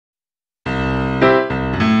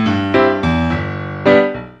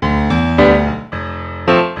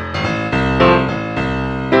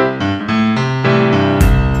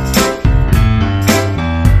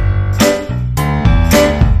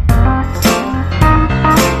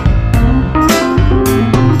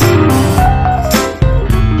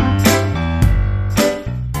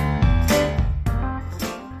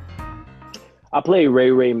I play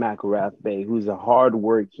Ray-Ray McElrathbey, who's a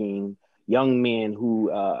hardworking young man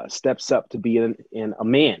who steps up to be a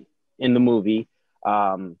man in the movie.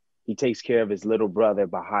 He takes care of his little brother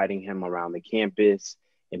by hiding him around the campus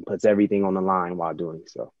and puts everything on the line while doing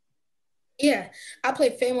so. Yeah, I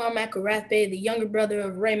play Famon McElrathbey, the younger brother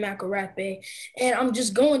of Ray McElrathbey, and I'm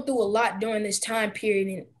just going through a lot during this time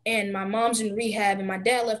period. And my mom's in rehab, and my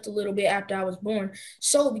dad left a little bit after I was born.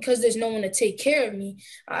 So because there's no one to take care of me,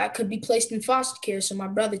 I could be placed in foster care. So my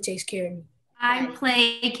brother takes care of me. I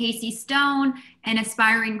play Casey Stone, an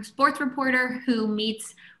aspiring sports reporter who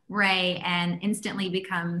meets Ray and instantly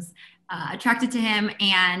becomes attracted to him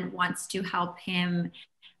and wants to help him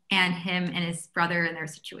and his brother in their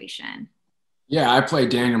situation. Yeah, I play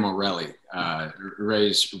Daniel Morelli,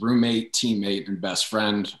 Ray's roommate, teammate, and best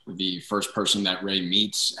friend, the first person that Ray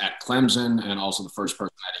meets at Clemson, and also the first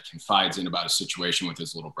person that he confides in about a situation with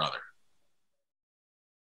his little brother.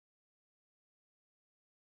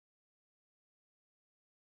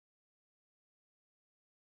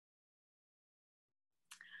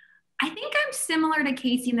 I think I'm similar to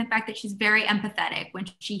Casey in the fact that she's very empathetic. When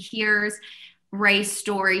she hears Ray's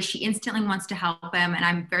story, she instantly wants to help him, and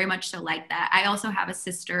I'm very much so like that. I also have a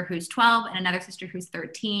sister who's 12 and another sister who's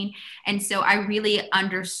 13, and so I really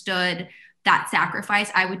understood that sacrifice.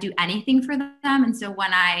 I would do anything for them, and so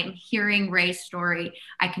when I'm hearing Ray's story,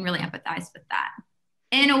 I can really empathize with that.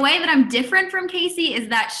 In a way that I'm different from Casey is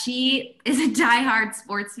that she is a diehard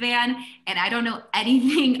sports fan, and I don't know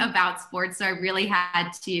anything about sports, so I really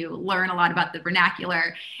had to learn a lot about the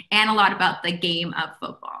vernacular and a lot about the game of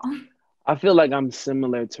football. I feel like I'm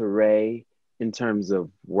similar to Ray in terms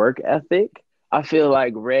of work ethic. I feel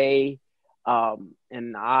like Ray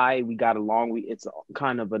and we got along. It's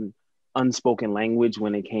kind of an unspoken language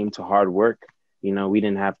when it came to hard work. You know, he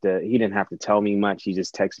didn't have to tell me much. He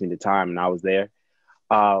just texted me the time and I was there.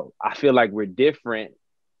 I feel like we're different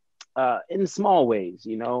in small ways.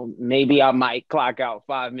 You know, maybe I might clock out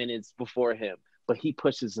 5 minutes before him, but he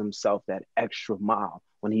pushes himself that extra mile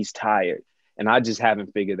when he's tired. And I just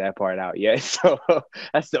haven't figured that part out yet. So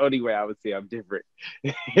that's the only way I would say I'm different.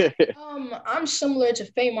 I'm similar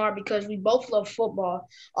to Famar because we both love football.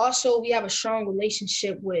 Also, we have a strong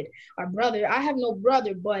relationship with our brother. I have no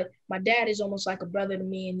brother, but my dad is almost like a brother to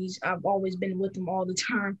me, and I've always been with him all the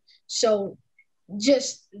time. So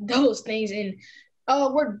just those things. And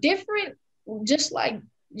we're different, just like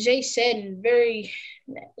Jay said, in very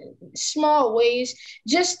small ways.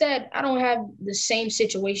 Just that I don't have the same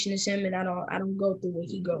situation as him, and I don't go through what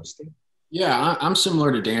he goes through. Yeah, I'm similar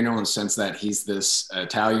to Daniel in the sense that he's this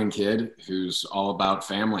Italian kid who's all about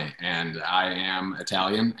family, and I am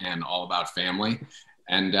Italian and all about family.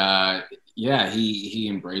 And yeah, he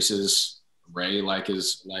embraces Ray like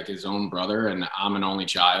his own brother, and I'm an only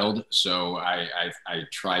child, so I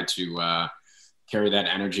try to carry that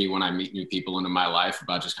energy when I meet new people into my life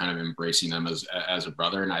about just kind of embracing them as a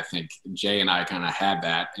brother. And I think Jay and I kind of had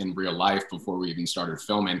that in real life before we even started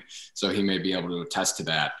filming. So he may be able to attest to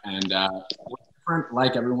that. And different,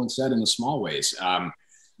 like everyone said, in the small ways. Daniel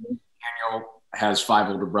has 5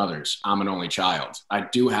 older brothers. I'm an only child. I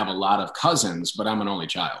do have a lot of cousins, but I'm an only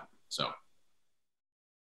child. So.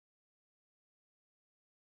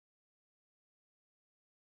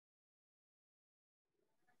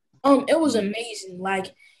 It was amazing.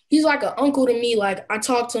 Like, he's like an uncle to me. Like, I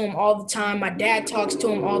talk to him all the time. My dad talks to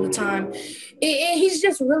him all the time. He's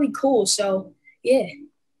just really cool. So, yeah.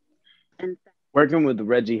 Working with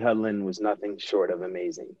Reggie Hudlin was nothing short of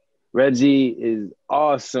amazing. Reggie is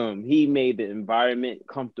awesome. He made the environment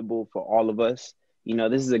comfortable for all of us. You know,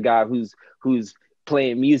 this is a guy who's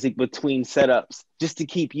playing music between setups just to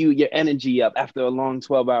keep your energy up after a long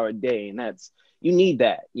 12-hour day. And you need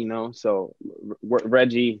that, you know? So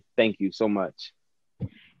Reggie, thank you so much.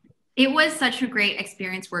 It was such a great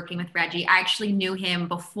experience working with Reggie. I actually knew him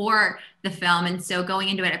before the film, and so going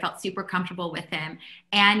into it, I felt super comfortable with him.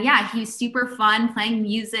 And yeah, he was super fun playing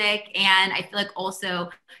music, and I feel like also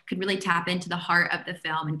could really tap into the heart of the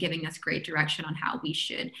film and giving us great direction on how we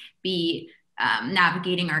should be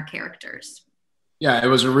navigating our characters. Yeah, it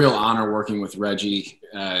was a real honor working with Reggie,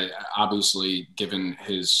 obviously, given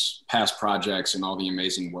his past projects and all the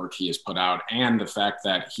amazing work he has put out, and the fact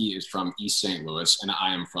that he is from East St. Louis and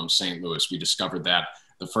I am from St. Louis. We discovered that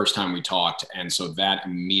the first time we talked, and so that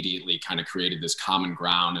immediately kind of created this common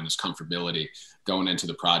ground and this comfortability going into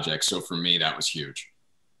the project. So for me, that was huge.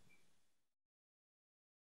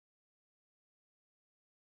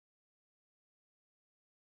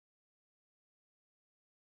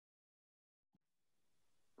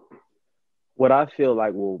 What I feel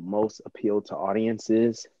like will most appeal to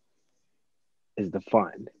audiences is the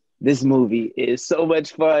fun. This movie is so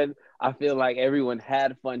much fun. I feel like everyone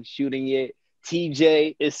had fun shooting it.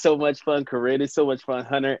 TJ is so much fun. Corinne is so much fun.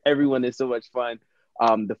 Hunter, everyone is so much fun.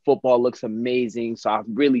 The football looks amazing. So I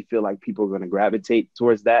really feel like people are going to gravitate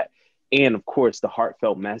towards that. And of course, the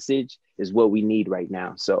heartfelt message is what we need right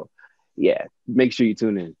now. So yeah, make sure you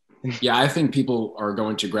tune in. Yeah, I think people are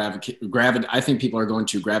going to gravitate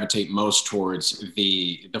most towards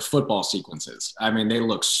the football sequences. I mean, they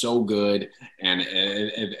look so good, and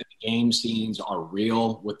the game scenes are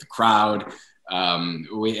real with the crowd.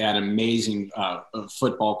 We had an amazing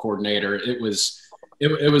football coordinator. It was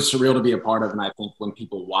surreal to be a part of, and I think when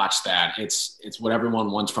people watch that, it's what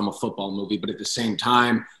everyone wants from a football movie. But at the same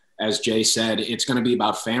time, as Jay said, it's going to be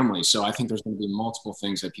about family. So I think there's going to be multiple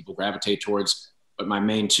things that people gravitate towards. But my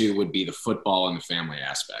main two would be the football and the family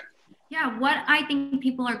aspect. Yeah, what I think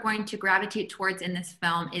people are going to gravitate towards in this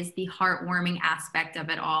film is the heartwarming aspect of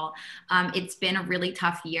it all. It's been a really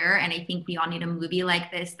tough year, and I think we all need a movie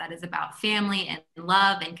like this that is about family and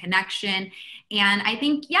love and connection. And I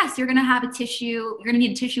think, yes, you're going to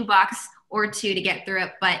need a tissue box or two to get through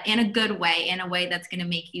it, but in a good way, in a way that's going to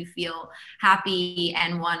make you feel happy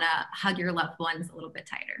and want to hug your loved ones a little bit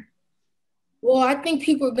tighter. Well, I think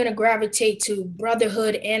people are going to gravitate to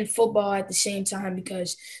brotherhood and football at the same time,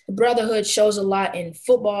 because the brotherhood shows a lot, and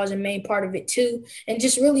football is a main part of it too, and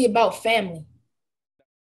just really about family.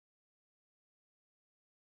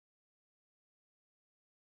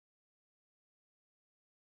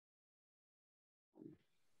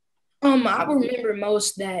 I remember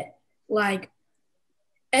most that, like,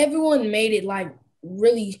 everyone made it, like,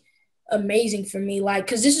 really amazing for me, like,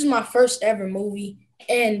 because this is my first ever movie.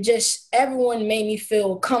 And just everyone made me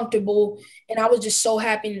feel comfortable. And I was just so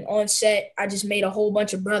happy on set. I just made a whole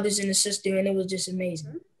bunch of brothers and a sister, and it was just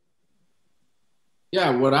amazing. Yeah,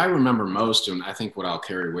 what I remember most, and I think what I'll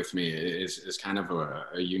carry with me is kind of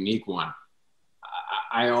a unique one.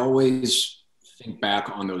 I always think back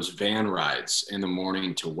on those van rides in the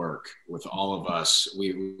morning to work with all of us.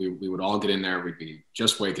 We would all get in there. We'd be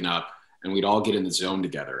just waking up, and we'd all get in the zone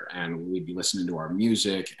together, and we'd be listening to our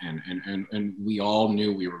music, and we all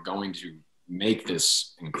knew we were going to make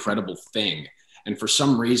this incredible thing. And for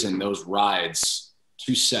some reason, those rides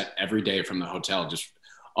to set every day from the hotel just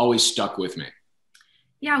always stuck with me.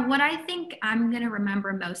 Yeah, what I think I'm going to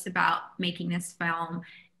remember most about making this film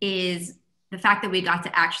is the fact that we got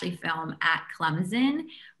to actually film at Clemson.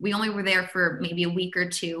 We only were there for maybe a week or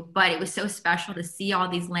two, but it was so special to see all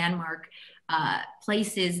these landmark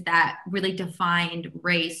places that really defined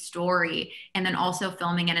Ray's story, and then also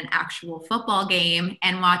filming at an actual football game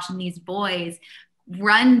and watching these boys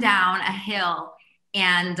run down a hill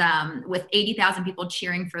and with 80,000 people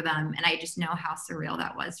cheering for them. And I just know how surreal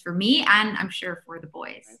that was for me, and I'm sure for the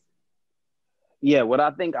boys. Yeah, what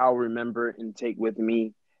I think I'll remember and take with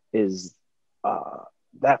me is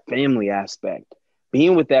that family aspect.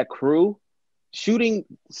 Being with that crew, shooting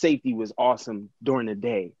safety was awesome during the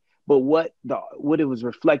day. But what it was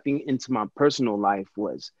reflecting into my personal life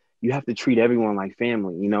was you have to treat everyone like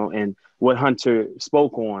family, you know, and what Hunter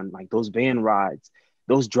spoke on, like those van rides,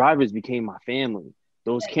 those drivers became my family.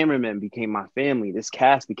 Those cameramen became my family. This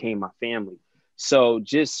cast became my family. So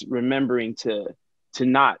just remembering to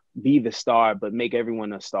not be the star, but make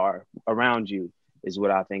everyone a star around you is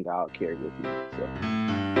what I think I'll carry with me. So.